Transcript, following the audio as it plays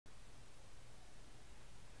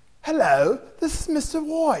Hello, this is Mr.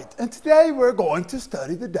 White, and today we're going to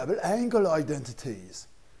study the double angle identities.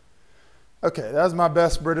 Okay, that was my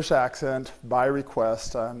best British accent by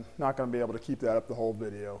request. I'm not going to be able to keep that up the whole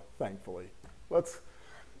video, thankfully. Let's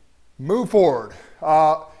move forward.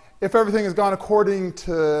 If everything has gone according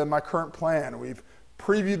to my current plan, we've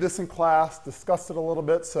previewed this in class, discussed it a little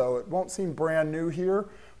bit, so it won't seem brand new here,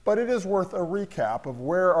 but it is worth a recap of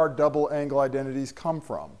where our double angle identities come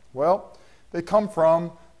from. Well, they come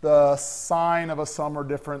from the sine of a sum or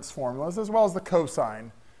difference formulas, as well as the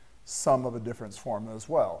cosine sum of a difference formula as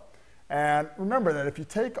well. And remember that if you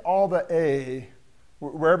take all the a,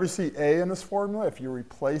 wherever you see a in this formula, if you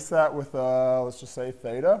replace that with, let's just say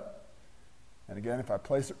theta, and again, if I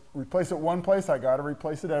replace it one place, I got to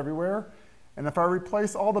replace it everywhere. And if I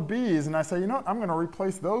replace all the b's and I say, you know what, I'm going to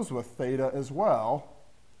replace those with theta as well,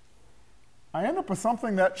 I end up with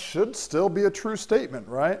something that should still be a true statement,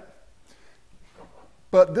 right?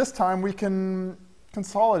 But this time we can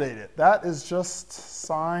consolidate it. That is just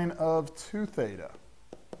sine of 2 theta.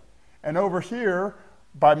 And over here,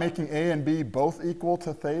 by making a and b both equal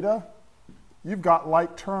to theta, you've got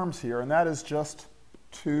like terms here, and that is just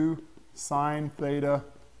 2 sine theta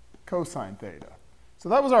cosine theta. So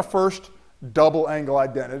that was our first double angle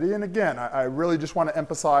identity. And again, I really just want to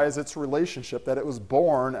emphasize its relationship, that it was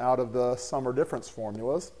born out of the sum or difference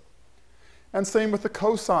formulas. And same with the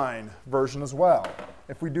cosine version as well.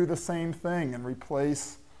 If we do the same thing and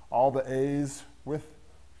replace all the a's with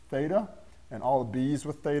theta and all the b's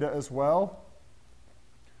with theta as well,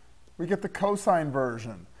 we get the cosine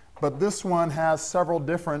version. But this one has several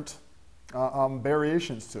different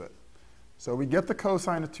variations to it. So we get the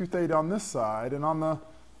cosine of 2 theta on this side, and on the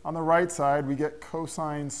right side we get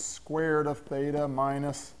cosine squared of theta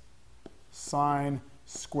minus sine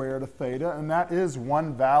squared of theta, and that is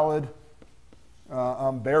one valid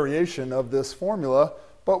variation of this formula.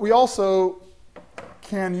 But we also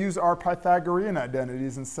can use our Pythagorean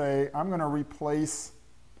identities and say, I'm going to replace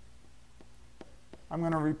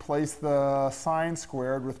the sine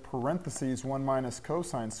squared with parentheses 1 minus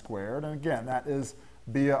cosine squared. And again, that is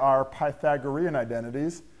via our Pythagorean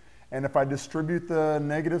identities. And if I distribute the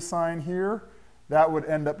negative sign here, that would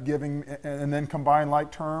end up giving, and then combine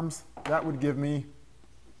like terms, that would give me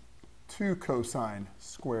 2 cosine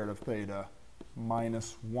squared of theta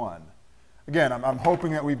minus 1. Again, I'm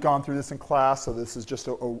hoping that we've gone through this in class, so this is just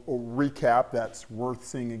a recap that's worth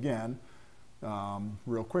seeing again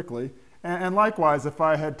real quickly. And likewise, if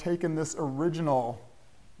I had taken this original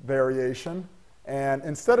variation, and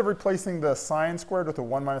instead of replacing the sine squared with a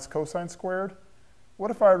 1 minus cosine squared, what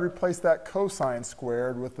if I replace that cosine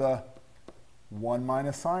squared with the 1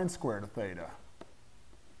 minus sine squared of theta?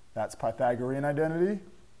 That's Pythagorean identity.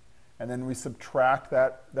 And then we subtract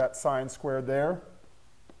that sine squared there.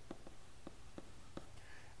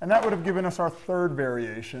 And that would have given us our third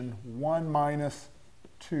variation, 1 minus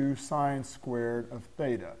 2 sine squared of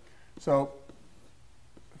theta. So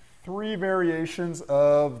 3 variations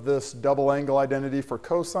of this double angle identity for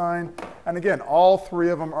cosine. And again, all 3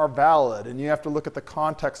 of them are valid. And you have to look at the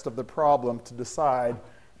context of the problem to decide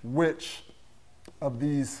which of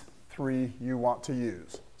these 3 you want to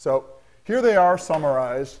use. So here they are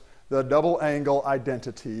summarized, the double angle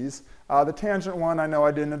identities. The tangent one I know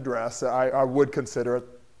I didn't address. I would consider it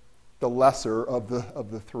the lesser of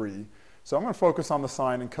the 3. So I'm going to focus on the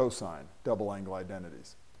sine and cosine double angle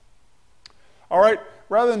identities. All right,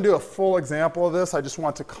 rather than do a full example of this, I just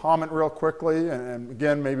want to comment real quickly, and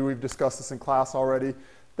again, maybe we've discussed this in class already,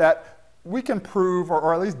 that we can prove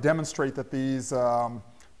or at least demonstrate that these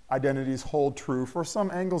identities hold true for some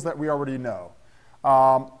angles that we already know.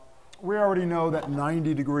 We already know that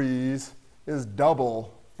 90 degrees is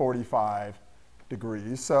double 45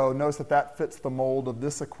 degrees. So notice that that fits the mold of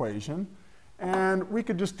this equation. And we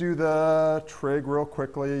could just do the trig real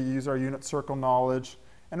quickly, use our unit circle knowledge,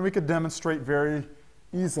 and we could demonstrate very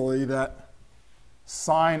easily that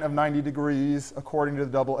sine of 90 degrees, according to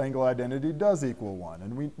the double angle identity, does equal 1.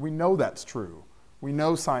 And we know that's true. We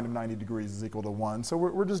know sine of 90 degrees is equal to 1. So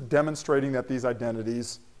we're just demonstrating that these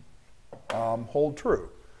identities hold true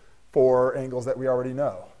for angles that we already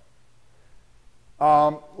know.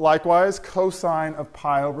 Likewise, cosine of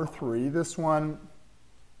pi over 3. This one,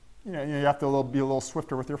 you have to be a little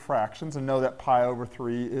swifter with your fractions and know that pi over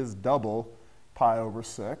 3 is double pi over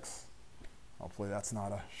 6. Hopefully that's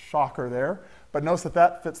not a shocker there. But notice that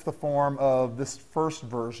that fits the form of this first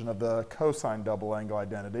version of the cosine double angle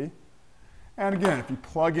identity. And again, if you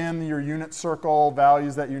plug in your unit circle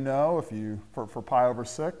values that you know, for pi over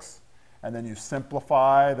 6, and then you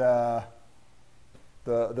simplify the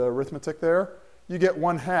arithmetic there, you get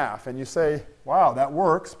 1/2. And you say, wow, that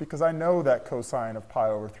works because I know that cosine of pi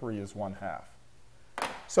over 3 is 1/2.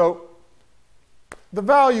 So the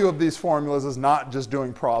value of these formulas is not just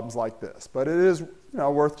doing problems like this, but it is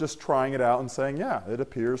worth just trying it out and saying, yeah, it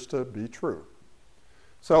appears to be true.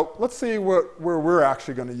 So let's see where we're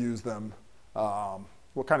actually going to use them,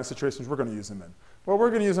 what kind of situations we're going to use them in. Well, we're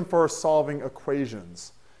going to use them for solving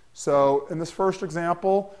equations. So in this first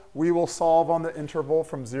example, we will solve on the interval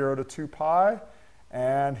from 0 to 2 pi,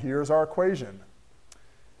 and here's our equation.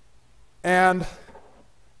 And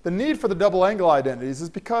the need for the double angle identities is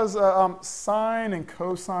because sine and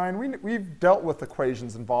cosine, we've dealt with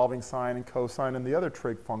equations involving sine and cosine and the other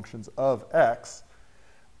trig functions of x,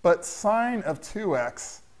 but sine of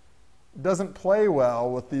 2x doesn't play well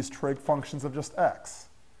with these trig functions of just x.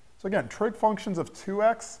 So again, trig functions of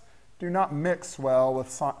 2x do not mix well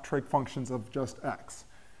with trig functions of just x.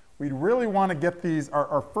 We really want to get these,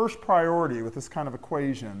 our first priority with this kind of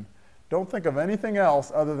equation, don't think of anything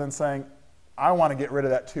else other than saying, I want to get rid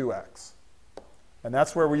of that 2x. And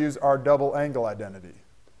that's where we use our double angle identity.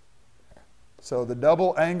 So the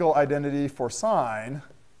double angle identity for sine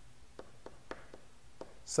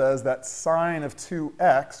says that sine of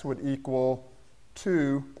 2x would equal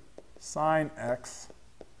 2 sine x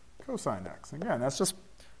cosine x. Again, that's just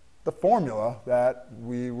the formula that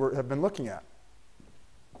we have been looking at.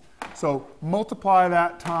 So multiply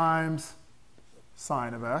that times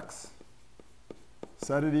sine of x,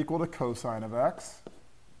 set it equal to cosine of x.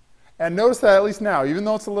 And notice that at least now, even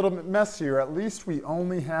though it's a little bit messier, at least we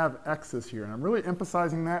only have x's here. And I'm really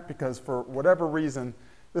emphasizing that because for whatever reason,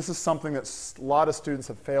 this is something that a lot of students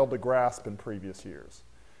have failed to grasp in previous years.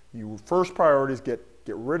 Your first priority is get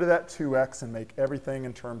rid of that 2x and make everything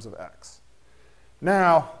in terms of x.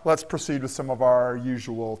 Now, let's proceed with some of our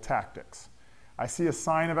usual tactics. I see a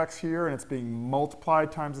sine of x here, and it's being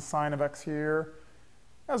multiplied times a sine of x here,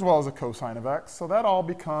 as well as a cosine of x. So that all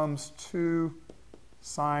becomes 2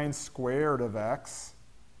 sine squared of x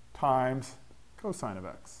times cosine of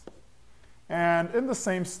x. And in the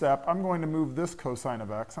same step, I'm going to move this cosine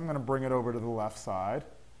of x. I'm going to bring it over to the left side.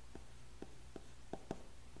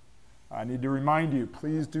 I need to remind you,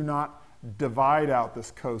 please do not divide out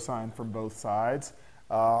this cosine from both sides.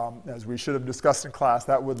 As we should have discussed in class,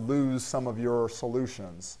 that would lose some of your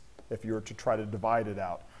solutions if you were to try to divide it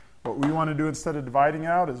out. What we want to do instead of dividing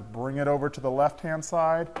out is bring it over to the left-hand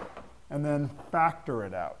side and then factor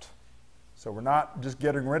it out. So we're not just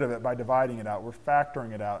getting rid of it by dividing it out. We're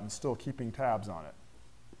factoring it out and still keeping tabs on it.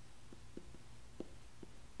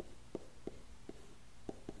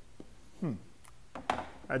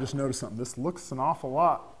 I just noticed something. This looks an awful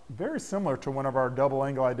lot very similar to one of our double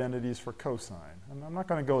angle identities for cosine. And I'm not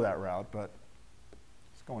going to go that route, but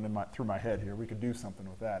it's going through my head here. We could do something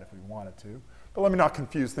with that if we wanted to. But let me not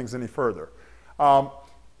confuse things any further.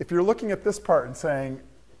 If you're looking at this part and saying,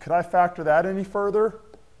 could I factor that any further?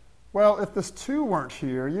 Well, if this 2 weren't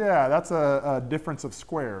here, yeah, that's a difference of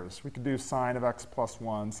squares. We could do sine of x plus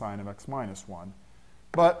 1, sine of x minus 1.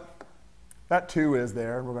 But that 2 is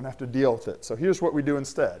there, and we're going to have to deal with it. So here's what we do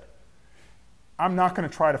instead. I'm not going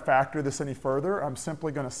to try to factor this any further. I'm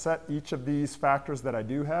simply going to set each of these factors that I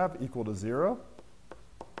do have equal to 0.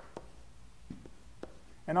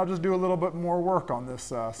 And I'll just do a little bit more work on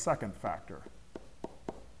this second factor.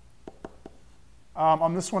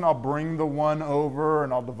 On this one, I'll bring the 1 over,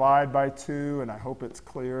 and I'll divide by 2, and I hope it's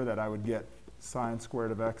clear that I would get sine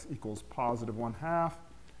squared of x equals positive 1/2.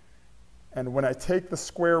 And when I take the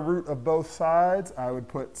square root of both sides, I would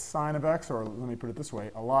put sine of x, or let me put it this way,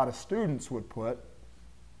 a lot of students would put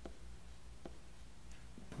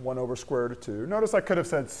 1 over square root of 2. Notice I could have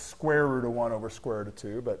said square root of 1 over square root of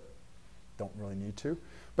 2, but don't really need to.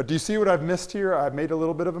 But do you see what I've missed here? I've made a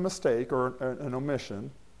little bit of a mistake, or an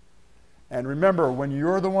omission. And remember, when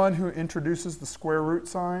you're the one who introduces the square root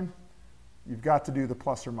sign, you've got to do the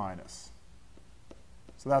plus or minus.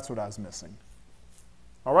 So that's what I was missing.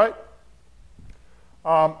 All right?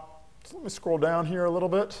 So let me scroll down here a little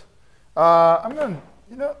bit. I'm going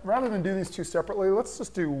to, rather than do these two separately, let's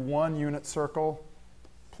just do one unit circle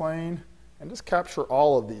plane and just capture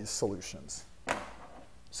all of these solutions.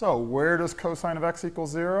 So where does cosine of x equal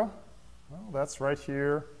 0? Well, that's right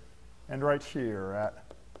here and right here at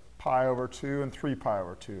pi over 2 and 3 pi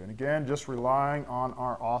over 2. And again, just relying on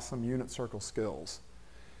our awesome unit circle skills.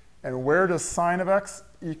 And where does sine of x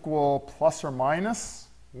equal plus or minus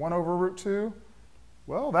 1 over root 2?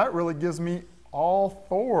 Well, that really gives me all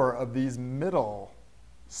 4 of these middle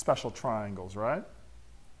special triangles, right?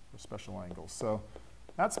 Or special angles. So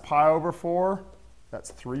that's pi over 4.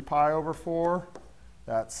 That's 3 pi over 4.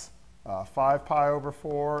 That's 5 pi over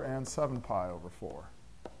 4 and 7 pi over 4.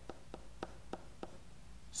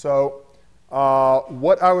 So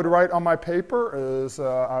what I would write on my paper is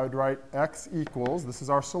I would write x equals, this is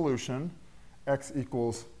our solution, x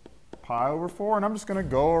equals pi over 4, and I'm just going to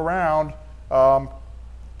go around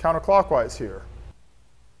counterclockwise here.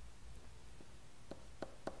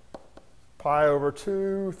 Pi over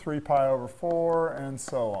 2, 3 pi over 4, and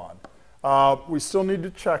so on. We still need to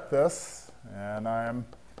check this, and I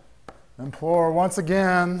implore once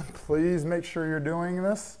again, please make sure you're doing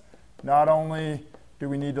this. Not only do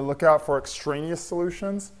we need to look out for extraneous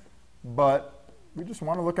solutions, but we just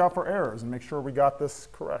want to look out for errors and make sure we got this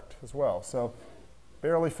correct as well. So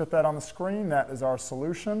barely fit that on the screen. That is our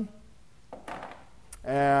solution.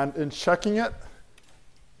 And in checking it,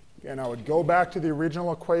 again, I would go back to the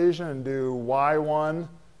original equation and do y1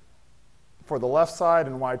 for the left side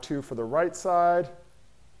and y2 for the right side.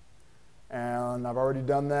 And I've already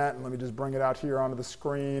done that. And let me just bring it out here onto the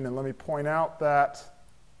screen. And let me point out that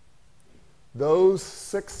those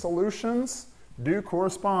 6 solutions do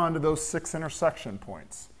correspond to those 6 intersection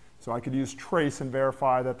points. So I could use trace and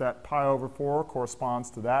verify that that pi over 4 corresponds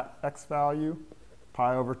to that x value,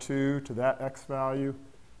 pi over 2 to that x value,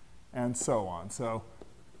 and so on. So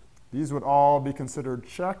these would all be considered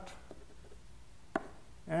checked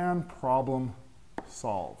and problem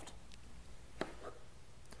solved.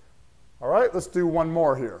 All right, let's do one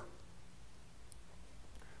more here.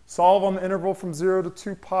 Solve on the interval from 0 to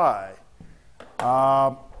 2 pi.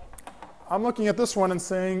 I'm looking at this one and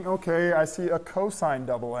saying, okay, I see a cosine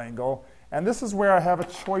double angle, and this is where I have a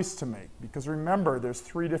choice to make, because remember, there's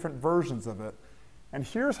 3 different versions of it. And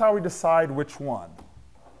here's how we decide which one.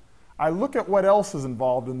 I look at what else is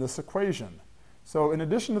involved in this equation. So in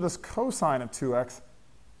addition to this cosine of 2x,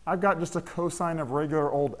 I've got just a cosine of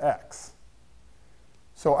regular old x.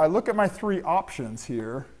 So I look at my 3 options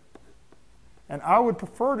here, and I would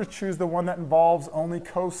prefer to choose the one that involves only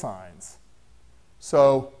cosines.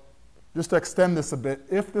 So just to extend this a bit,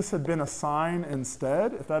 if this had been a sine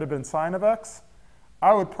instead, if that had been sine of x,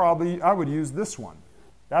 I would use this one.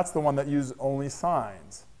 That's the one that uses only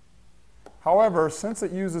sines. However, since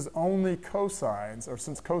it uses only cosines, or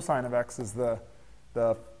since cosine of x is the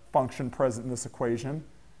function present in this equation,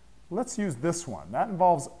 let's use this one. That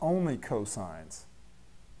involves only cosines.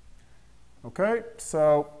 Okay,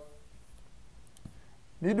 so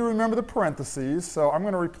need to remember the parentheses. So I'm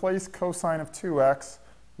going to replace cosine of 2x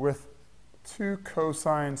with 2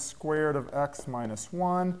 cosine squared of x minus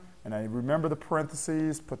 1. And I remember the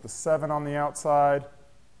parentheses, put the 7 on the outside,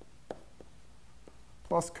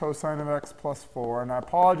 plus cosine of x plus 4. And I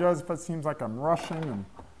apologize if it seems like I'm rushing and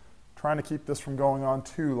trying to keep this from going on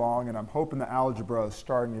too long. And I'm hoping the algebra is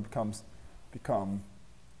starting to become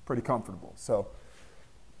pretty comfortable. So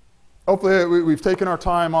hopefully we've taken our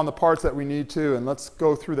time on the parts that we need to. And let's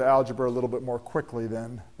go through the algebra a little bit more quickly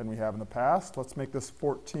than we have in the past. Let's make this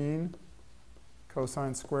 14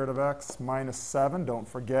 cosine squared of x minus 7. Don't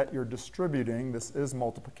forget you're distributing. This is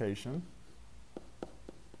multiplication.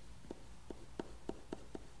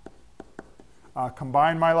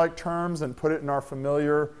 Combine my like terms and put it in our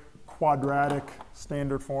familiar quadratic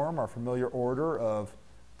standard form, our familiar order of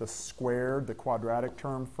the squared, the quadratic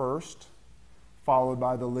term first, followed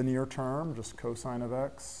by the linear term, just cosine of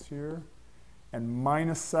x here. And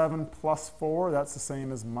minus 7 plus 4, that's the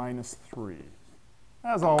same as minus 3.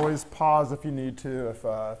 As always, pause if you need to, if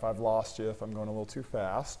I've lost you, if I'm going a little too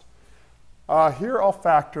fast. Here I'll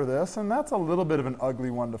factor this, and that's a little bit of an ugly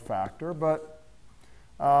one to factor, but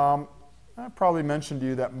I probably mentioned to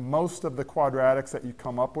you that most of the quadratics that you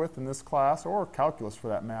come up with in this class, or calculus for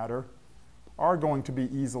that matter, are going to be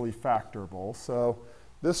easily factorable. So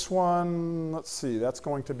this one, let's see, that's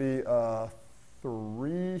going to be a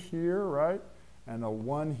 3 here, right? And a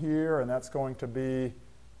 1 here, and that's going to be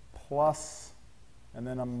plus, and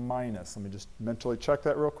then a minus. Let me just mentally check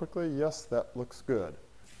that real quickly. Yes, that looks good.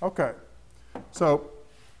 Okay, so,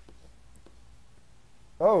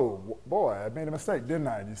 oh boy, I made a mistake, didn't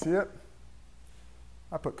I? Did you see it?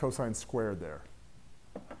 I put cosine squared there.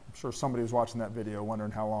 I'm sure somebody was watching that video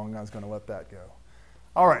wondering how long I was going to let that go.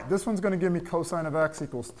 All right, this one's going to give me cosine of x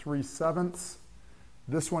equals 3/7.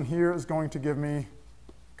 This one here is going to give me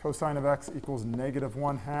cosine of x equals negative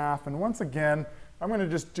 1/2. And once again, I'm going to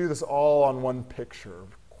just do this all on one picture.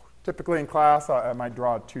 Typically in class, I might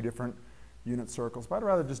draw 2 different unit circles, but I'd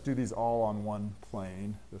rather just do these all on one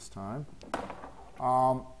plane this time.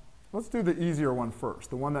 Let's do the easier one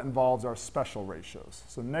first, the one that involves our special ratios.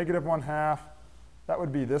 So negative 1/2, that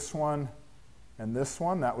would be this one, and this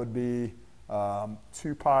one, that would be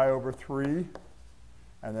 2 pi over 3,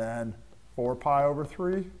 and then 4 pi over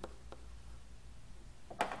 3.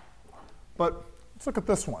 But let's look at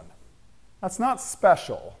this one. That's not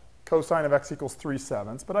special, cosine of x equals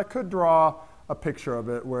 3/7, but I could draw a picture of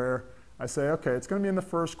it where I say, okay, it's going to be in the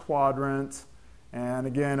first quadrant, and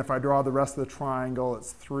again, if I draw the rest of the triangle,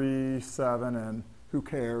 it's 3, 7, and who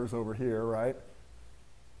cares over here, right?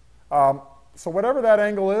 So whatever that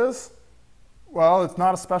angle is, well, it's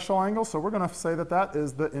not a special angle, so we're going to say that that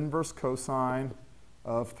is the inverse cosine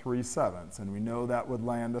of 3/7, and we know that would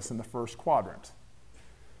land us in the first quadrant.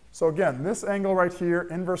 So again, this angle right here,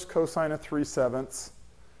 inverse cosine of 3/7.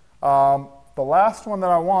 The last one that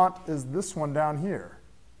I want is this one down here.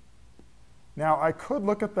 Now, I could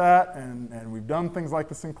look at that, and we've done things like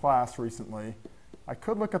this in class recently. I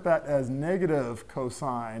could look at that as negative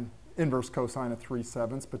cosine, inverse cosine of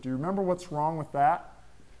 3/7, but do you remember what's wrong with that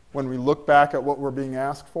when we look back at what we're being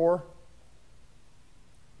asked for?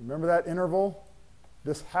 Remember that interval?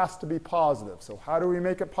 This has to be positive. So how do we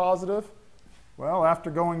make it positive? Well,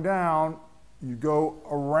 after going down, you go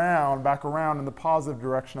around, back around in the positive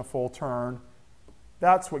direction a full turn.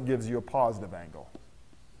 That's what gives you a positive angle.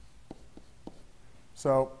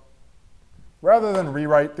 So rather than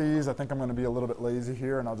rewrite these, I think I'm going to be a little bit lazy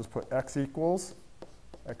here, and I'll just put x equals,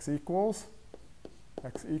 x equals,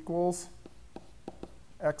 x equals,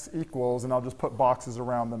 x equals, and I'll just put boxes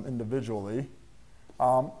around them individually.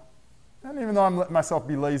 And even though I'm letting myself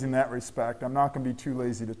be lazy in that respect, I'm not going to be too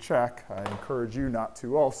lazy to check. I encourage you not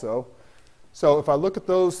to also. So if I look at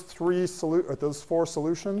those four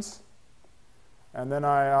solutions, and then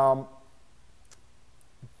I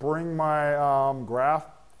bring my graph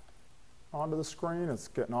onto the screen. It's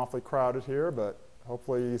getting awfully crowded here, but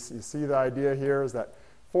hopefully you see the idea here is that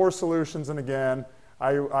 4 solutions, and again,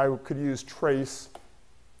 I could use trace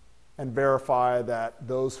and verify that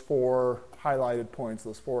those 4 highlighted points,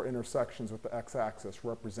 those 4 intersections with the x-axis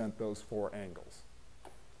represent those 4 angles.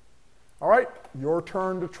 All right, your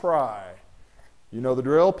turn to try. You know the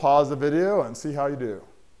drill. Pause the video and see how you do.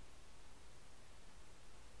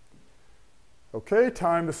 Okay,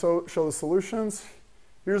 time to show the solutions.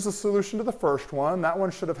 Here's the solution to the first one. That one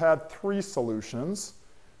should have had 3 solutions.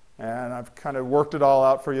 And I've kind of worked it all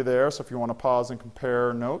out for you there. So if you want to pause and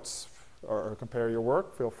compare notes or compare your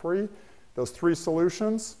work, feel free. Those 3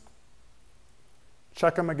 solutions,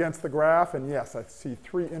 check them against the graph. And yes, I see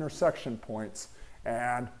 3 intersection points.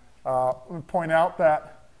 And let me point out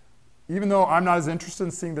that even though I'm not as interested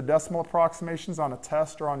in seeing the decimal approximations on a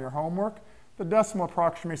test or on your homework, the decimal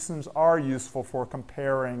approximations are useful for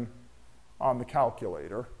comparing on the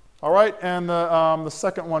calculator. All right, and the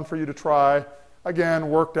second one for you to try, again,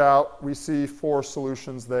 worked out. We see 4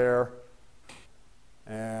 solutions there.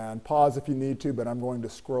 And pause if you need to, but I'm going to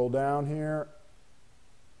scroll down here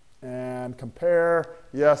and compare.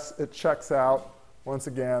 Yes, it checks out. Once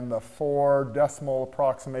again, the 4 decimal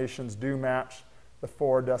approximations do match the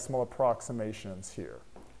 4 decimal approximations here.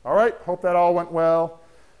 All right, hope that all went well.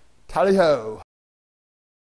 Tally-ho.